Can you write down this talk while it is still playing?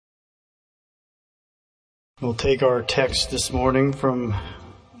We'll take our text this morning from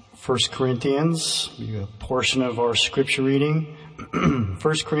 1 Corinthians, a portion of our scripture reading. 1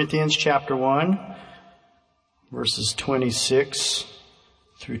 Corinthians chapter 1, verses 26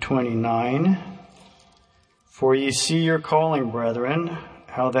 through 29. For ye see your calling, brethren,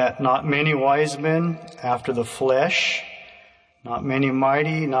 how that not many wise men after the flesh, not many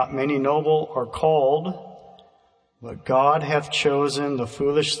mighty, not many noble are called, but God hath chosen the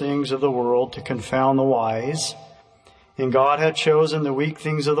foolish things of the world to confound the wise, and God hath chosen the weak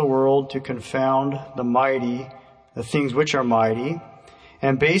things of the world to confound the mighty, the things which are mighty,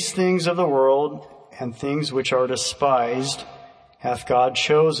 and base things of the world, and things which are despised, hath God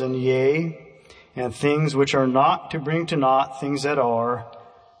chosen, yea, and things which are not, to bring to naught things that are,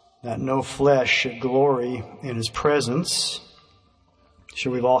 that no flesh should glory in his presence.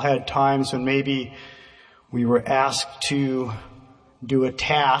 Sure, we've all had times when maybe we were asked to do a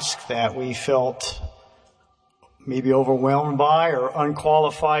task that we felt maybe overwhelmed by or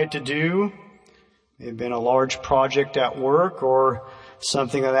unqualified to do. It may have been a large project at work or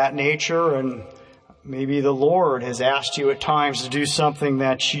something of that nature, and maybe the Lord has asked you at times to do something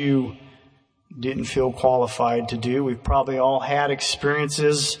that you didn't feel qualified to do. We've probably all had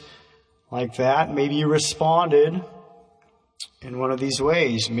experiences like that. Maybe you responded in one of these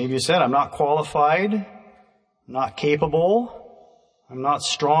ways. Maybe you said, I'm not qualified, I'm not capable, I'm not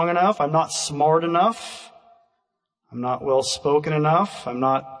strong enough, I'm not smart enough, I'm not well-spoken enough, I'm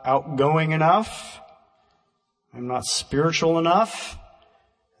not outgoing enough, I'm not spiritual enough.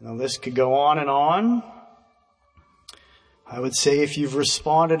 Now, this could go on and on. I would say if you've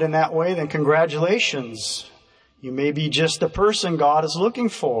responded in that way, then congratulations. You may be just the person God is looking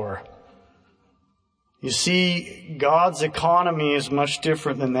for. You see, God's economy is much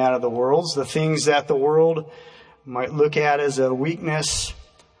different than that of the world's. The things that the world might look at as a weakness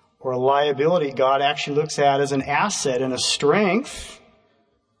or a liability, God actually looks at as an asset and a strength.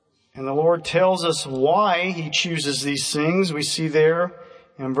 And the Lord tells us why He chooses these things. We see there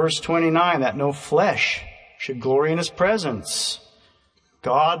in verse 29 that no flesh should glory in His presence.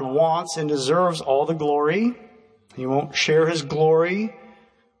 God wants and deserves all the glory. He won't share His glory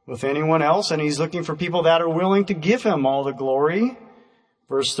with anyone else, and He's looking for people that are willing to give Him all the glory.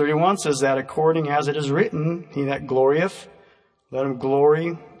 Verse 31 says that according as it is written, he that glorieth, let him glory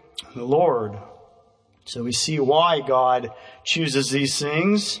in the Lord. So we see why God chooses these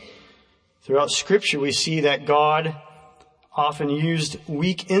things. Throughout Scripture, we see that God often used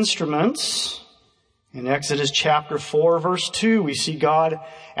weak instruments. In Exodus chapter 4, verse 2, we see God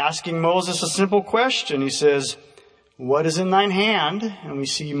asking Moses a simple question. He says, what is in thine hand? And we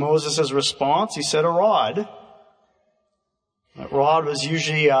see Moses' response. He said, a rod. That rod was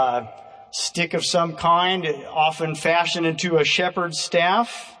usually a stick of some kind, often fashioned into a shepherd's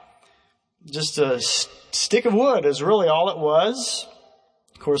staff. Just a stick of wood is really all it was.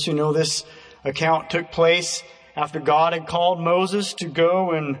 Of course, we know this account took place after God had called Moses to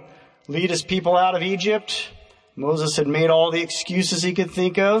go and lead his people out of Egypt. Moses had made all the excuses he could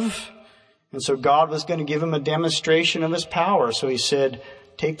think of. And so God was going to give him a demonstration of His power. So He said,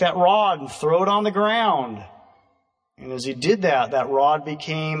 take that rod and throw it on the ground. And as He did that, that rod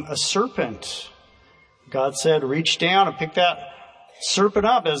became a serpent. God said, reach down and pick that serpent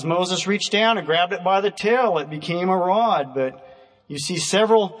up. As Moses reached down and grabbed it by the tail, it became a rod. But you see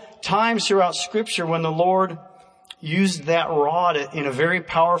several times throughout Scripture when the Lord used that rod in a very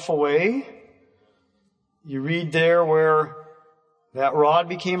powerful way. You read there where that rod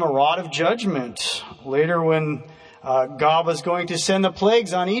became a rod of judgment. Later when God was going to send the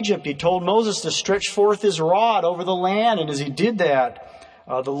plagues on Egypt, He told Moses to stretch forth His rod over the land. And as he did that,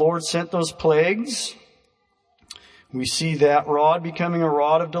 the Lord sent those plagues. We see that rod becoming a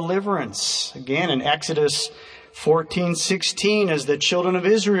rod of deliverance. Again, in Exodus 14:16, as the children of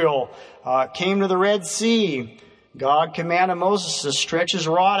Israel came to the Red Sea, God commanded Moses to stretch his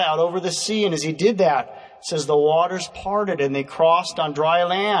rod out over the sea. And as he did that, it says the waters parted and they crossed on dry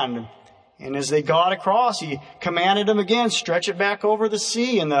land. And as they got across, He commanded them again, stretch it back over the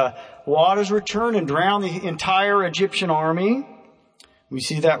sea. And the waters returned and drowned the entire Egyptian army. We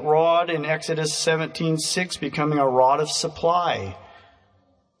see that rod in Exodus 17:6 becoming a rod of supply.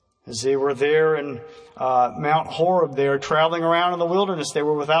 As they were there in Mount Horeb, they were traveling around in the wilderness. They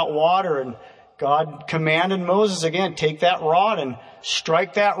were without water, and God commanded Moses again, take that rod and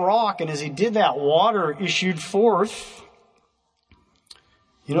strike that rock. And as he did that, water issued forth.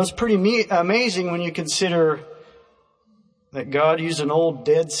 You know, it's pretty amazing when you consider that God used an old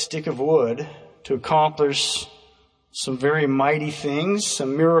dead stick of wood to accomplish some very mighty things,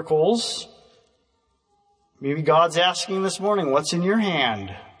 some miracles. Maybe God's asking this morning, what's in your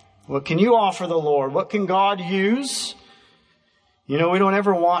hand? What can you offer the Lord? What can God use? You know, we don't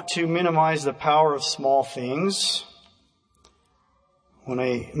ever want to minimize the power of small things. When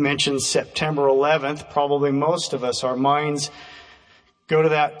I mentioned September 11th, probably most of us, our minds go to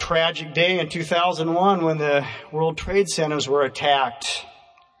that tragic day in 2001 when the World Trade Centers were attacked.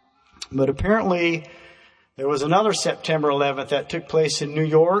 But apparently, there was another September 11th that took place in New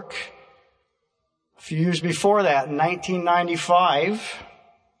York a few years before that, in 1995.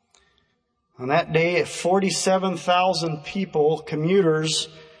 On that day, 47,000 people, commuters,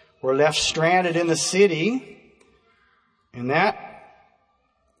 were left stranded in the city, and that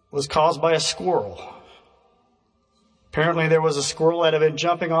was caused by a squirrel. Apparently there was a squirrel that had been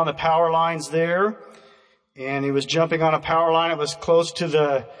jumping on the power lines there, and he was jumping on a power line that was close to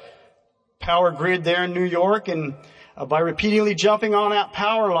the power grid there in New York, and by repeatedly jumping on that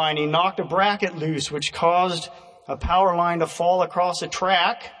power line, he knocked a bracket loose, which caused a power line to fall across a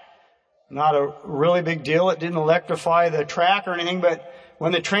track. Not a really big deal. It didn't electrify the track or anything, but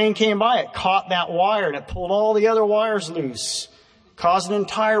when the train came by, it caught that wire and it pulled all the other wires loose, caused an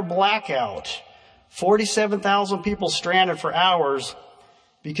entire blackout. 47,000 people stranded for hours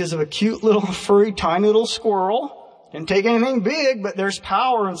because of a cute little furry, tiny little squirrel. Didn't take anything big, but there's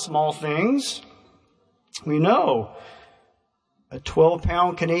power in small things. We know a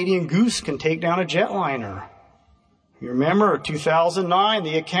 12-pound Canadian goose can take down a jetliner. You remember 2009,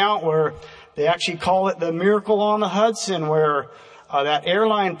 the account where they actually call it the Miracle on the Hudson, where that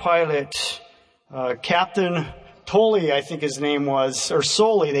airline pilot, Captain Tolley, I think his name was, or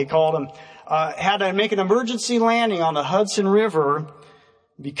Soley, they called him, had to make an emergency landing on the Hudson River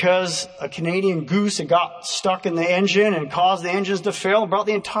because a Canadian goose had got stuck in the engine and caused the engines to fail and brought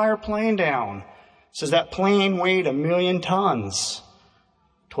the entire plane down. It says that plane weighed 1 million tons.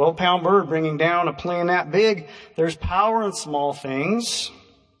 12-pound bird bringing down a plane that big. There's power in small things.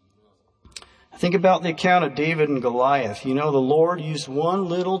 Think about the account of David and Goliath. You know, the Lord used one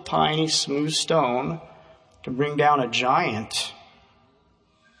little tiny smooth stone to bring down a giant.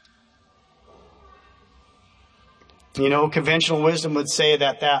 You know, conventional wisdom would say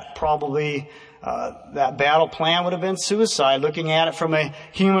that probably that battle plan would have been suicide. Looking at it from a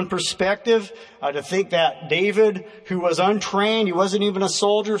human perspective, to think that David, who was untrained, he wasn't even a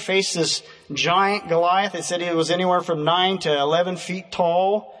soldier, faced this giant Goliath. They said he was anywhere from 9 to 11 feet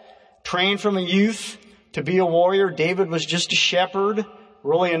tall, trained from a youth to be a warrior. David was just a shepherd,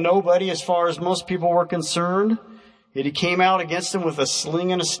 really a nobody as far as most people were concerned. Yet he came out against him with a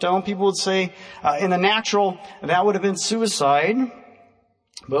sling and a stone. People would say, in the natural, that would have been suicide.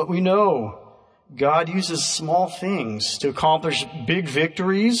 But we know God uses small things to accomplish big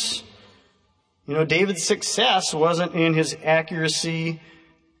victories. You know, David's success wasn't in his accuracy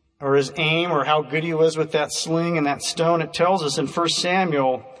or his aim or how good he was with that sling and that stone. It tells us in 1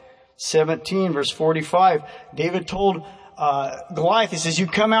 Samuel 17, verse 45, David told Goliath, he says, you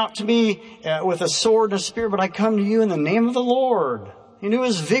come out to me with a sword and a spear, but I come to you in the name of the Lord. He knew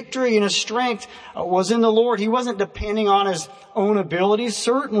his victory and his strength was in the Lord. He wasn't depending on his own abilities,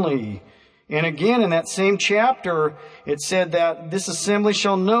 certainly. And again, in that same chapter, it said that this assembly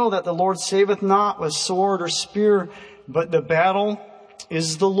shall know that the Lord saveth not with sword or spear, but the battle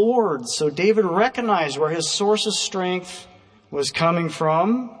is the Lord's. So David recognized where his source of strength was coming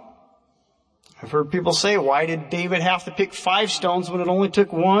from. I've heard people say, why did David have to pick 5 stones when it only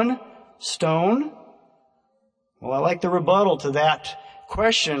took 1 stone? Well, I like the rebuttal to that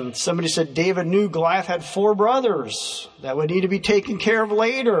question. Somebody said David knew Goliath had 4 brothers that would need to be taken care of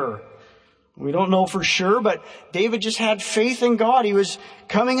later. We don't know for sure, but David just had faith in God. He was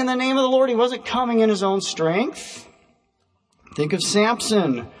coming in the name of the Lord. He wasn't coming in his own strength. Think of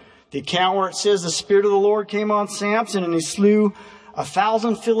Samson, the account where it says the Spirit of the Lord came on Samson and he slew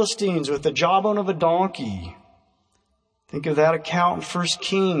 1,000 Philistines with the jawbone of a donkey. Think of that account in 1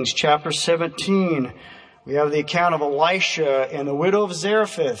 Kings chapter 17. We have the account of Elisha and the widow of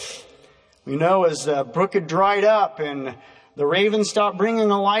Zarephath. We know as the brook had dried up and the ravens stopped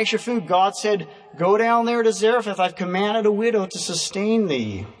bringing Elisha food, God said, go down there to Zarephath. I've commanded a widow to sustain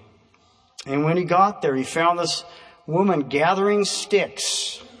thee. And when he got there, he found this woman gathering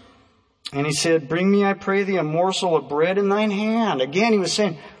sticks. And he said, bring me, I pray thee, a morsel of bread in thine hand. Again, he was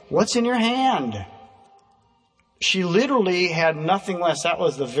saying, what's in your hand? She literally had nothing less. That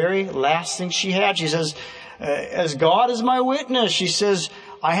was the very last thing she had. She says, as God is my witness, she says,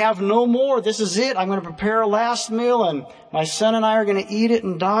 I have no more. This is it. I'm going to prepare a last meal and my son and I are going to eat it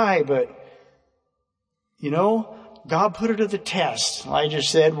and die. But, you know, God put her to the test. Elijah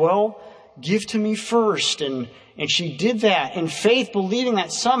said, well, give to me first. And she did that in faith, believing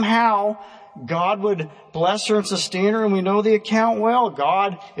that somehow God would bless her and sustain her, and we know the account well.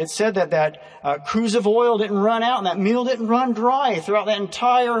 God, it said that cruse of oil didn't run out and that meal didn't run dry throughout that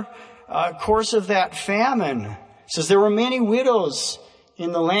entire course of that famine. It says there were many widows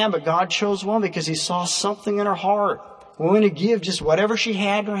in the land, but God chose one because he saw something in her heart, willing to give just whatever she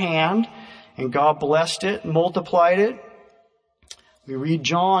had in her hand, and God blessed it, multiplied it. We read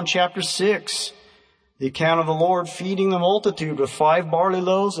John chapter 6, the account of the Lord feeding the multitude with 5 barley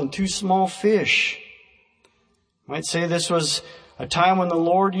loaves and 2 small fish. You might say this was a time when the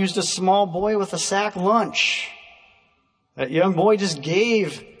Lord used a small boy with a sack lunch. That young boy just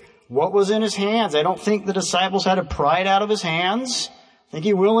gave what was in his hands. I don't think the disciples had to pry it out of his hands. I think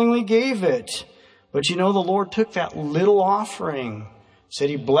he willingly gave it. But you know, the Lord took that little offering, said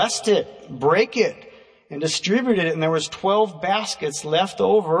he blessed it, break it, and distributed it, and there was 12 baskets left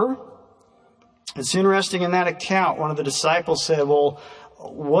over. It's interesting in that account, one of the disciples said, well,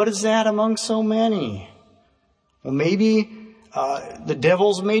 what is that among so many? Well, maybe the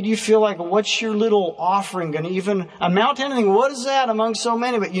devil's made you feel like, what's your little offering going to even amount to anything? What is that among so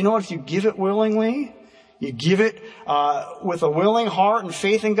many? But you know what? If you give it willingly, you give it with a willing heart and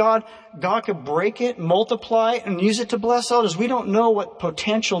faith in God, God could break it, multiply it, and use it to bless others. We don't know what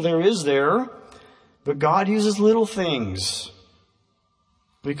potential there is there, but God uses little things.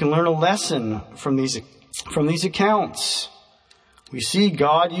 We can learn a lesson from these accounts. We see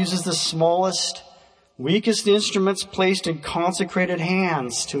God uses the smallest, weakest instruments placed in consecrated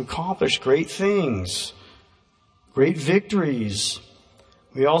hands to accomplish great things, great victories.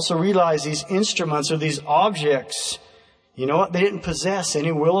 We also realize these instruments or these objects, you know what? They didn't possess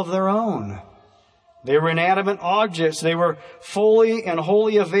any will of their own. They were inanimate objects. They were fully and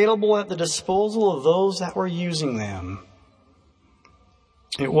wholly available at the disposal of those that were using them.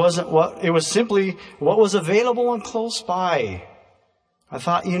 It was simply what was available and close by. I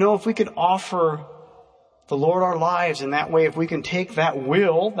thought, you know, if we could offer the Lord our lives in that way, if we can take that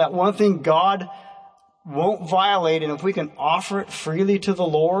will, that one thing God won't violate, and if we can offer it freely to the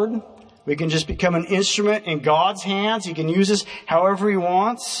Lord, we can just become an instrument in God's hands. He can use us however he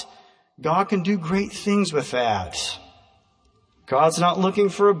wants. God can do great things with that. God's not looking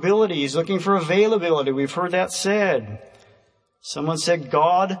for ability. He's looking for availability. We've heard that said. Someone said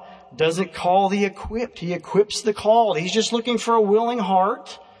God doesn't call the equipped. He equips the called. He's just looking for a willing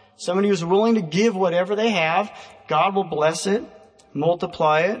heart. Somebody who's willing to give whatever they have. God will bless it,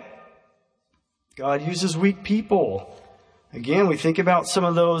 multiply it. God uses weak people. Again, we think about some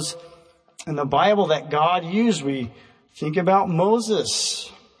of those in the Bible that God used. We think about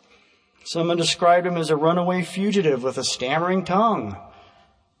Moses. Someone described him as a runaway fugitive with a stammering tongue.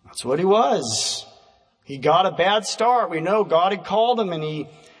 That's what he was. He got a bad start. We know God had called him and he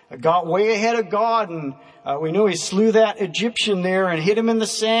got way ahead of God, and we know he slew that Egyptian there and hid him in the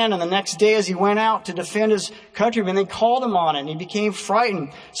sand, and the next day as he went out to defend his countrymen, they called him on it and he became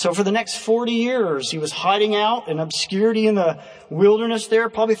frightened. So for the next 40 years he was hiding out in obscurity in the wilderness there,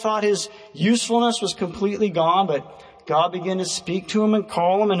 probably thought his usefulness was completely gone, but God began to speak to him and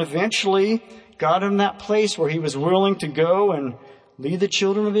call him, and eventually got him in that place where he was willing to go and lead the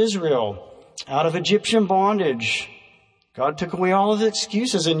children of Israel out of Egyptian bondage. God took away all of his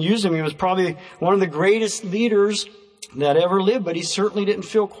excuses and used him. He was probably one of the greatest leaders that ever lived, but he certainly didn't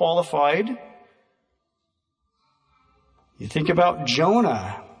feel qualified. You think about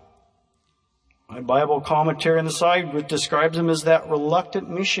Jonah. My Bible commentary on the side describes him as that reluctant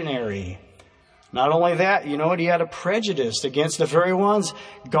missionary. Not only that, you know what? He had a prejudice against the very ones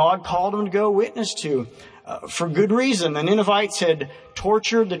God called him to go witness to. For good reason. The Ninevites had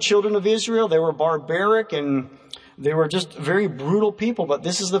tortured the children of Israel. They were barbaric and they were just very brutal people. But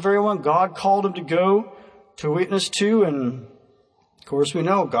this is the very one God called him to go to witness to. And of course we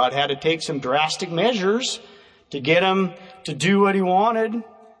know God had to take some drastic measures to get him to do what he wanted.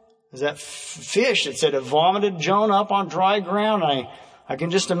 There's that fish that said it vomited Jonah up on dry ground. I can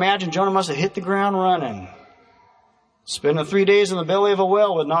just imagine Jonah must have hit the ground running. Spending 3 days in the belly of a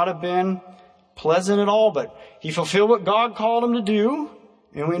whale would not have been pleasant at all, but he fulfilled what God called him to do.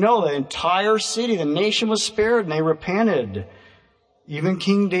 And we know the entire city, the nation was spared and they repented. Even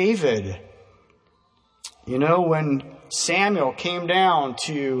King David. You know, when Samuel came down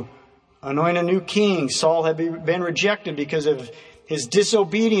to anoint a new king, Saul had been rejected because of his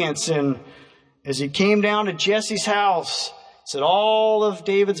disobedience. And as he came down to Jesse's house, it said all of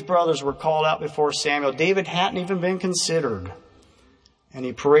David's brothers were called out before Samuel. David hadn't even been considered. And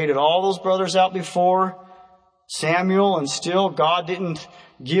he paraded all those brothers out before Samuel, and still God didn't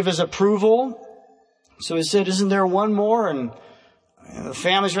give his approval. So he said, isn't there one more? And the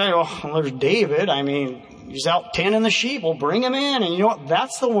family's ready. Oh, well, there's David. I mean, he's out tending the sheep. We'll bring him in. And you know what?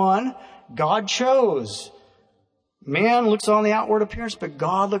 That's the one God chose. Man looks on the outward appearance, but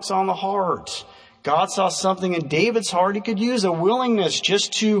God looks on the heart. God saw something in David's heart he could use, a willingness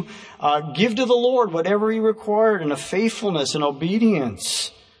just to give to the Lord whatever he required, and a faithfulness and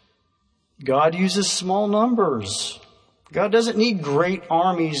obedience. God uses small numbers. God doesn't need great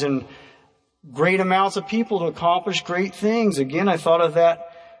armies and great amounts of people to accomplish great things. Again, I thought of that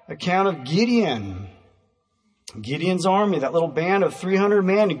account of Gideon. Gideon's army, that little band of 300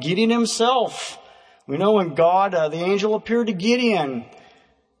 men, Gideon himself. We know when God, the angel appeared to Gideon,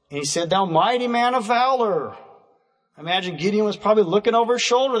 and he said, "Thou mighty man of valor." I imagine Gideon was probably looking over his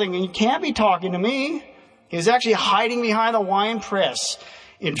shoulder thinking, "You can't be talking to me." He was actually hiding behind the winepress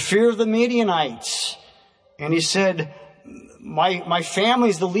in fear of the Midianites. And he said, my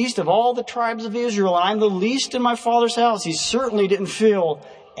family's the least of all the tribes of Israel, and I'm the least in my father's house. He certainly didn't feel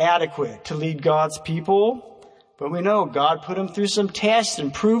adequate to lead God's people. But we know God put him through some tests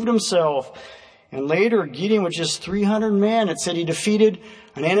and proved himself. And later, Gideon with just 300 men, it said he defeated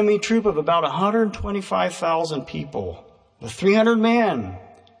an enemy troop of about 125,000 people. With 300 men.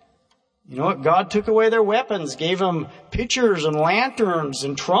 You know what? God took away their weapons, gave them pitchers and lanterns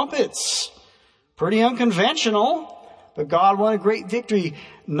and trumpets. Pretty unconventional. But God won a great victory,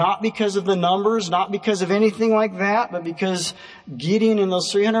 not because of the numbers, not because of anything like that, but because Gideon and those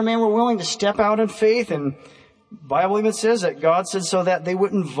 300 men were willing to step out in faith. And the Bible even says that God said so that they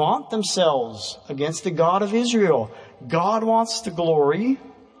wouldn't vaunt themselves against the God of Israel. God wants the glory.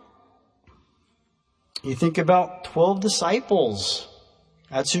 You think about 12 disciples.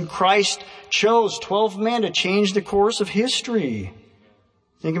 That's who Christ chose, 12 men to change the course of history.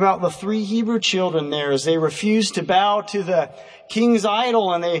 Think about the 3 Hebrew children there as they refused to bow to the king's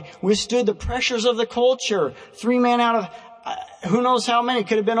idol and they withstood the pressures of the culture. 3 men out of who knows how many,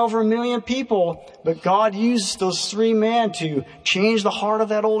 could have been over 1 million people, but God used those 3 men to change the heart of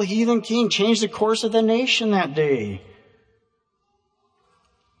that old heathen king, change the course of the nation that day.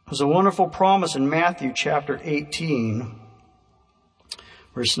 There's a wonderful promise in Matthew chapter 18.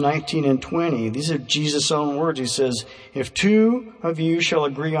 Verse 19 and 20, these are Jesus' own words. He says, "If 2 of you shall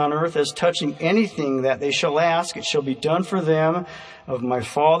agree on earth as touching anything that they shall ask, it shall be done for them of my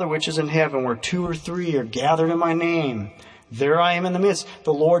Father which is in heaven, where 2 or 3 are gathered in my name. There I am in the midst."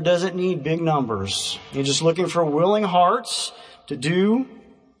 The Lord doesn't need big numbers. He's just looking for willing hearts to do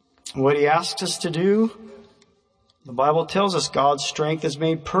what he asks us to do. The Bible tells us God's strength is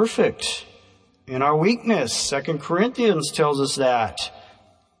made perfect in our weakness. 2 Corinthians tells us that.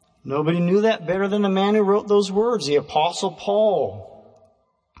 Nobody knew that better than the man who wrote those words, the Apostle Paul.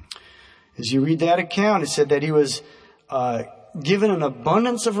 As you read that account, it said that he was given an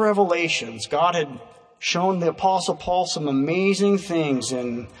abundance of revelations. God had shown the Apostle Paul some amazing things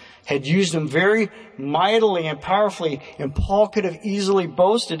and had used him very mightily and powerfully. And Paul could have easily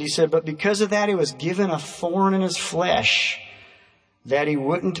boasted, he said, but because of that, he was given a thorn in his flesh, that he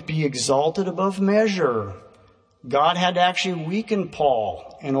wouldn't be exalted above measure. God had to actually weaken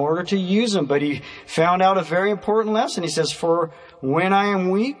Paul in order to use him, but he found out a very important lesson. He says, "For when I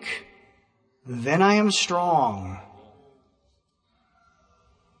am weak, then I am strong."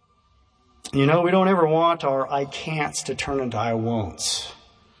 You know, we don't ever want our "I can'ts" to turn into "I won'ts."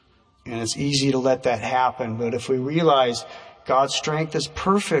 And it's easy to let that happen. But if we realize God's strength is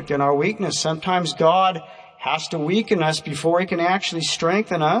perfect in our weakness, sometimes God has to weaken us before he can actually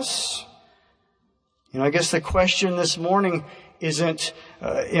strengthen us. You know, I guess the question this morning isn't,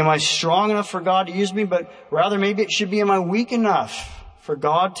 am I strong enough for God to use me? But rather maybe it should be, am I weak enough for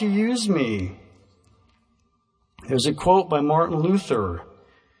God to use me? There's a quote by Martin Luther.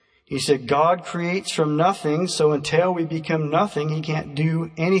 He said, "God creates from nothing, so until we become nothing, he can't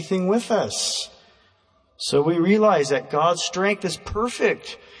do anything with us." So we realize that God's strength is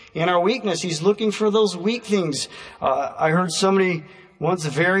perfect in our weakness. He's looking for those weak things. I heard somebody once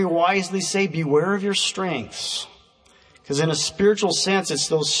very wisely say, beware of your strengths. Because in a spiritual sense, it's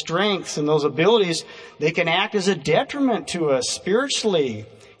those strengths and those abilities, they can act as a detriment to us spiritually.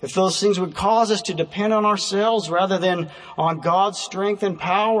 If those things would cause us to depend on ourselves rather than on God's strength and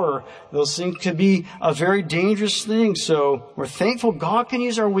power, those things could be a very dangerous thing. So we're thankful God can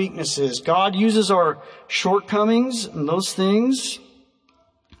use our weaknesses. God uses our shortcomings and those things.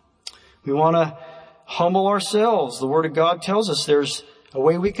 We want to humble ourselves. The Word of God tells us there's a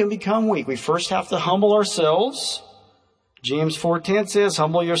way we can become weak. We first have to humble ourselves. James 4:10 says,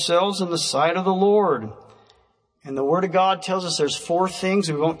 "Humble yourselves in the sight of the Lord." And the Word of God tells us there's 4 things.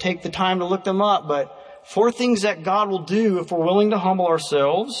 We won't take the time to look them up, but 4 things that God will do if we're willing to humble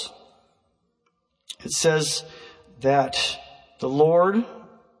ourselves. It says that the Lord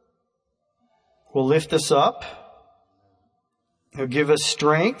will lift us up. He'll give us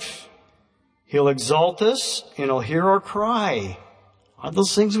strength. He'll exalt us and He'll hear our cry. Aren't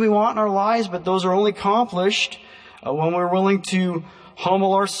those things we want in our lives? But those are only accomplished when we're willing to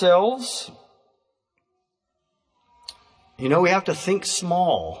humble ourselves. You know, we have to think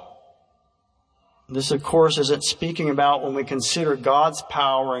small. This, of course, isn't speaking about when we consider God's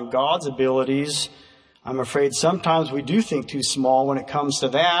power and God's abilities. I'm afraid sometimes we do think too small when it comes to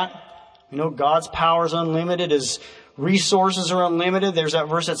that. You know, God's power is unlimited. His resources are unlimited. There's that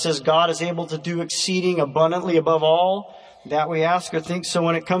verse that says God is able to do exceeding abundantly above all that we ask or think. So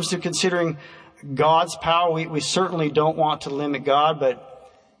when it comes to considering God's power, we certainly don't want to limit God.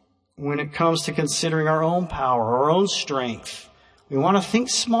 But when it comes to considering our own power, our own strength, we want to think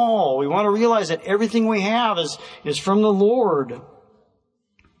small. We want to realize that everything we have is from the Lord.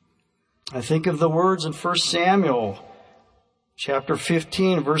 I think of the words in 1 Samuel chapter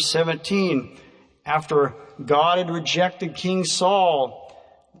 15, verse 17. After God had rejected King Saul,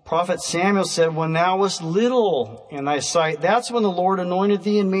 Prophet Samuel said, when thou wast little in thy sight, that's when the Lord anointed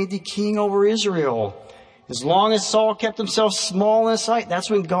thee and made thee king over Israel. As long as Saul kept himself small in his sight, that's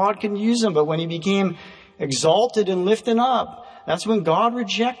when God can use him. But when he became exalted and lifted up, that's when God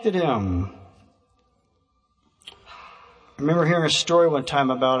rejected him. I remember hearing a story one time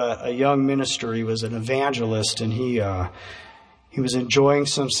about a young minister. He was an evangelist, and he was enjoying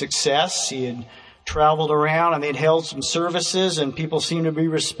some success. He had traveled around and they'd held some services, and people seemed to be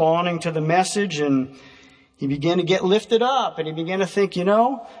responding to the message, and he began to get lifted up, and he began to think,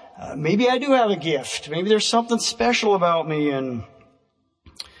 maybe I do have a gift. Maybe there's something special about me, and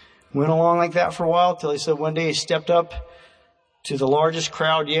went along like that for a while till he said one day he stepped up to the largest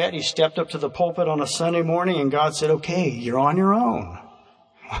crowd yet. He stepped up to the pulpit on a Sunday morning, and God said, okay, you're on your own.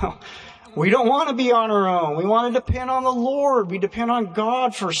 Well, we don't want to be on our own. We want to depend on the Lord. We depend on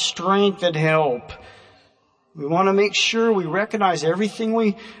God for strength and help. We want to make sure we recognize everything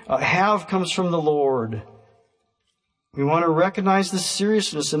we have comes from the Lord. We want to recognize the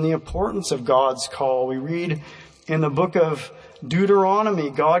seriousness and the importance of God's call. We read in the book of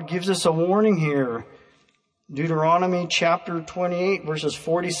Deuteronomy, God gives us a warning here. Deuteronomy chapter 28, verses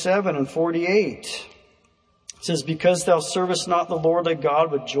 47 and 48. It says, because thou servest not the Lord thy God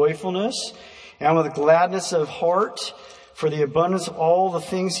with joyfulness and with gladness of heart for the abundance of all the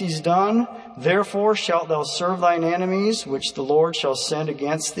things he's done, therefore shalt thou serve thine enemies, which the Lord shall send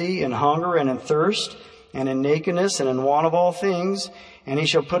against thee in hunger and in thirst and in nakedness and in want of all things. And he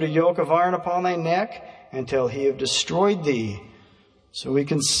shall put a yoke of iron upon thy neck until he have destroyed thee. So we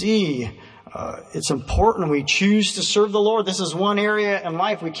can see it's important we choose to serve the Lord. This is one area in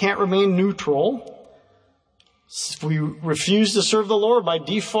life we can't remain neutral. If we refuse to serve the Lord, by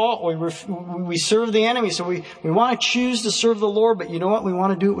default, we serve the enemy. So we want to choose to serve the Lord, but you know what? We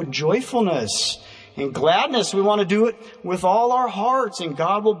want to do it with joyfulness and gladness. We want to do it with all our hearts, and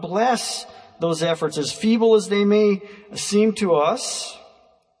God will bless those efforts, as feeble as they may seem to us.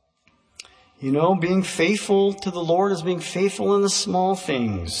 Being faithful to the Lord is being faithful in the small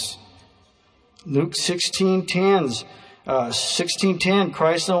things. Luke 16:10,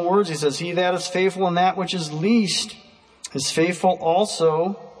 Christ's own words, he says, he that is faithful in that which is least is faithful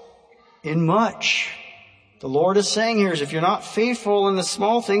also in much. The Lord is saying here is if you're not faithful in the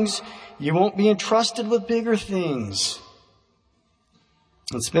small things, you won't be entrusted with bigger things.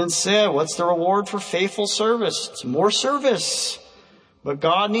 It's been said, what's the reward for faithful service? It's more service. But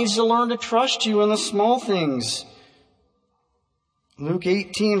God needs to learn to trust you in the small things. Luke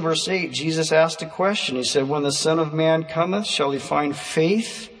 18, verse 8, Jesus asked a question. He said, when the Son of Man cometh, shall he find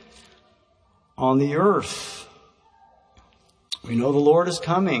faith on the earth? We know the Lord is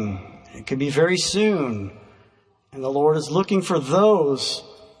coming. It could be very soon. And the Lord is looking for those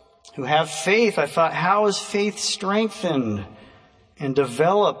who have faith. I thought, how is faith strengthened and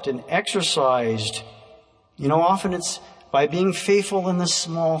developed and exercised? Often it's by being faithful in the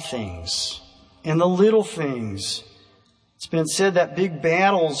small things, in the little things. It's been said that big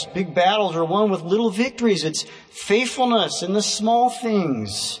battles are won with little victories. It's faithfulness in the small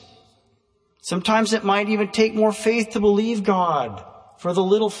things. Sometimes it might even take more faith to believe God for the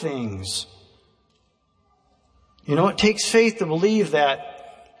little things. It takes faith to believe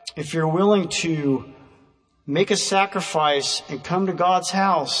that if you're willing to make a sacrifice and come to God's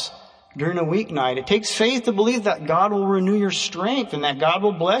house during a weeknight, it takes faith to believe that God will renew your strength and that God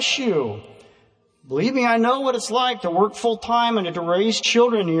will bless you. Believe me, I know what it's like to work full time and to raise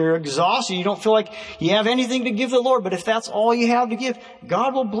children. You're exhausted. You don't feel like you have anything to give the Lord. But if that's all you have to give,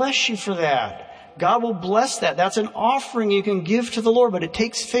 God will bless you for that. God will bless that. That's an offering you can give to the Lord. But it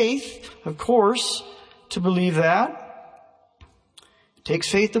takes faith, of course, to believe that. It takes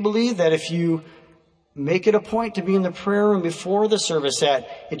faith to believe that if you Make it a point to be in the prayer room before the service. That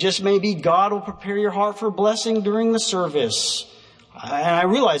it just may be God will prepare your heart for blessing during the service. And I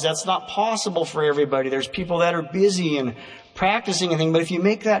realize that's not possible for everybody. There's people that are busy and practicing and things. But if you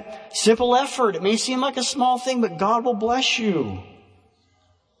make that simple effort, it may seem like a small thing, but God will bless you.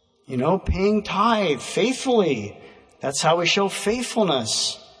 Paying tithe faithfully. That's how we show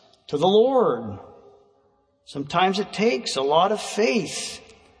faithfulness to the Lord. Sometimes it takes a lot of faith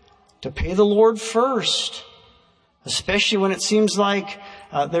to pay the Lord first, especially when it seems like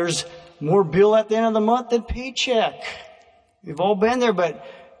there's more bill at the end of the month than paycheck. We've all been there, but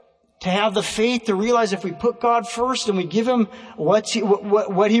to have the faith to realize if we put God first and we give Him what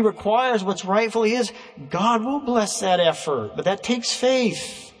He requires, what's rightfully His, God will bless that effort. But that takes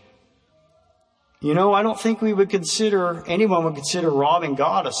faith. I don't think anyone would consider robbing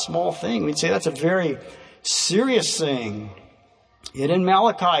God a small thing. We'd say that's a very serious thing. Yet in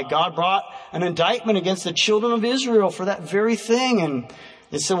Malachi, God brought an indictment against the children of Israel for that very thing. And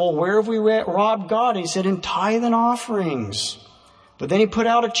they said, well, where have we robbed God? And He said, in tithe and offerings. But then He put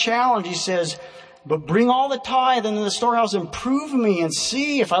out a challenge. He says, but bring all the tithe into the storehouse and prove me and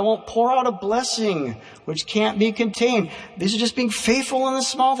see if I won't pour out a blessing which can't be contained. These are just being faithful in the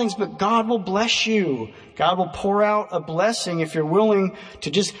small things, but God will bless you. God will pour out a blessing if you're willing to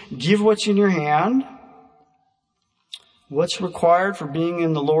just give what's in your hand. What's required for being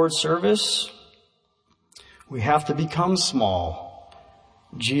in the Lord's service? We have to become small.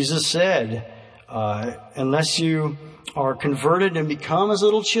 Jesus said, unless you are converted and become as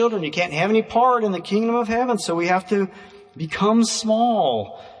little children, you can't have any part in the kingdom of heaven. So we have to become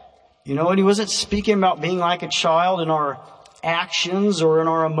small. And He wasn't speaking about being like a child in our actions or in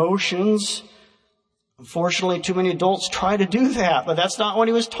our emotions. Unfortunately, too many adults try to do that, but that's not what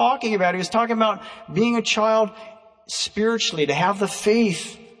He was talking about. He was talking about being a child spiritually, to have the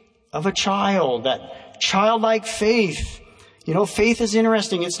faith of a child, that childlike faith. Faith is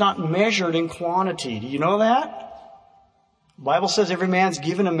interesting. It's not measured in quantity. Do you know that? The Bible says every man's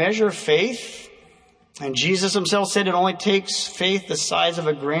given a measure of faith. And Jesus Himself said it only takes faith the size of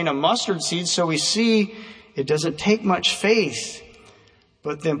a grain of mustard seed. So we see it doesn't take much faith.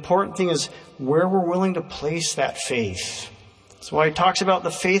 But the important thing is where we're willing to place that faith. That's why He talks about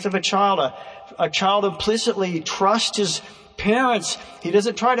the faith of a child. A child implicitly trusts his parents. He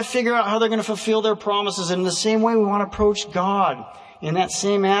doesn't try to figure out how they're going to fulfill their promises. And in the same way, we want to approach God in that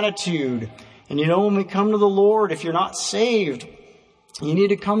same attitude. And when we come to the Lord, if you're not saved, you need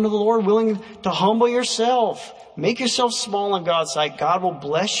to come to the Lord willing to humble yourself. Make yourself small in God's sight. God will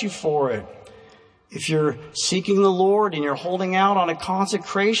bless you for it. If you're seeking the Lord and you're holding out on a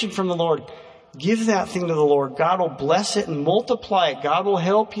consecration from the Lord, give that thing to the Lord. God will bless it and multiply it. God will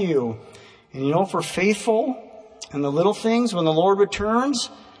help you. And if we're faithful in the little things, when the Lord returns,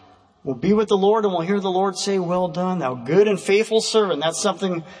 we'll be with the Lord and we'll hear the Lord say, well done, thou good and faithful servant. That's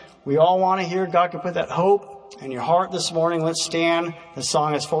something we all want to hear. God can put that hope in your heart this morning. Let's stand. The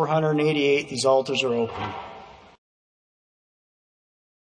song is 488. These altars are open.